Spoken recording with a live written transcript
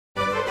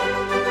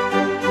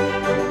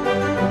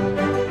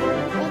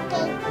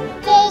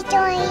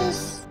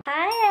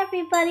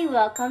everybody,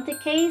 welcome to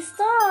Kay's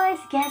Toys.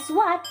 Guess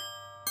what?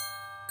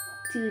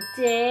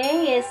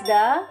 Today is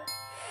the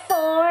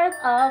 4th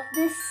of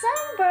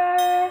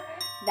December.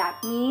 That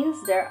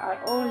means there are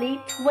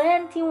only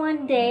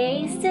 21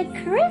 days to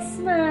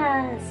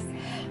Christmas.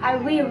 Are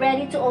we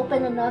ready to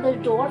open another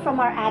door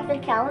from our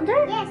Advent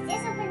calendar? Yes,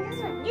 just open this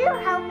one. You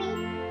help me.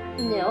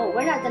 No,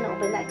 we're not going to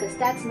open that because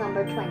that's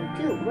number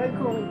 22. We're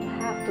going to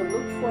have to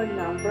look for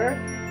number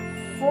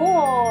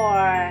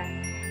 4.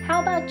 How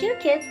about you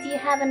kids? Do you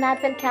have an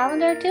Advent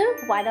calendar too?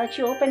 Why don't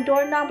you open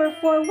door number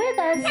 4 with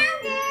us?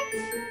 Found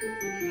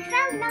it!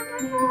 Found number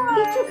 4.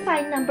 Did you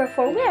find number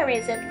 4? Where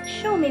is it?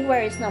 Show me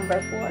where is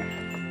number 4.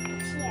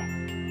 Here.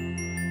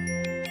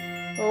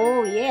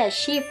 Oh yeah,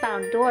 she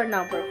found door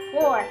number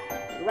 4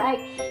 right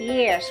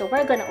here. So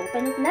we're gonna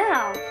open it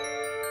now.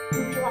 Do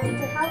you want me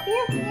to help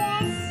you?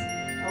 Yes.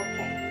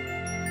 Okay.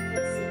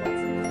 Let's see what's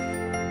inside.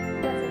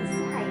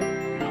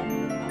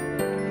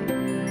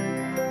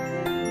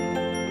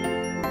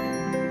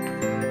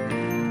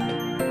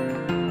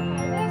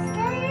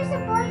 There's a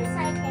boy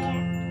inside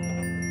there.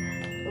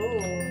 Oh,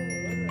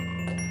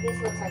 this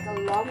looks like a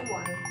long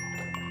one.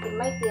 It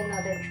might be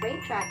another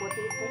train track. What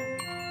do you think?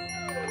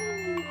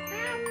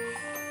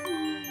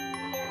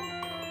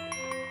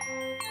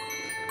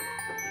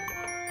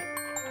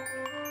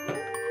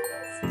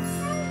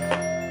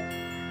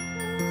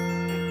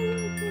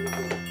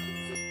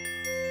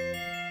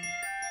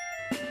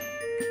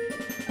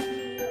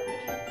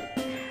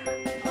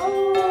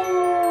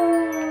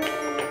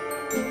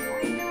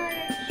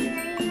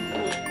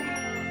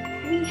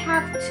 We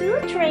have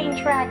 2 train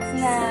tracks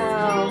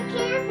now. I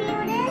can't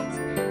build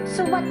it.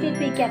 So what did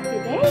we get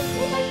today? I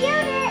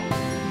built it.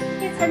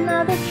 It's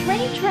another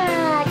train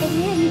track, and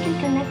yeah, you can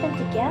connect them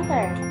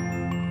together.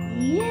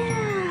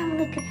 Yeah,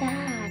 look at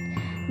that.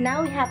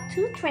 Now we have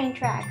 2 train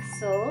tracks.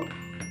 So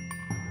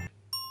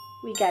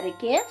we got a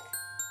gift,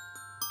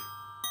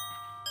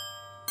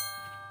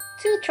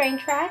 2 train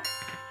tracks,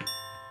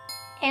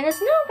 and a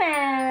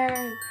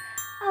snowman.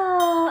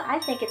 Oh, I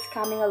think it's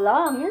coming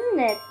along, isn't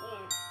it?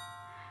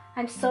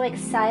 I'm so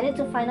excited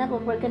to find out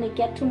what we're gonna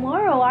get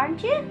tomorrow,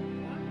 aren't you?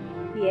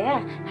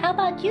 Yeah. How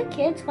about you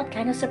kids? What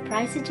kind of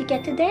surprise did you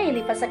get today?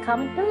 Leave us a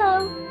comment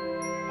below.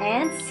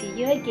 And see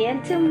you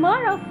again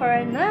tomorrow for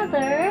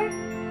another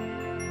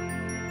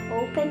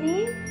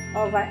opening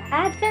of our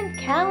Advent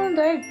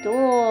calendar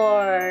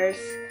doors.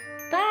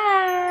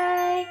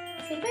 Bye!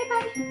 Say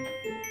bye-bye.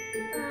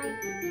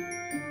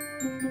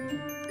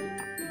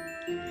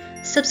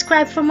 Bye.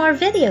 Subscribe for more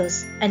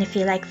videos, and if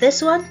you like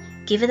this one,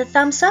 give it a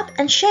thumbs up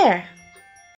and share.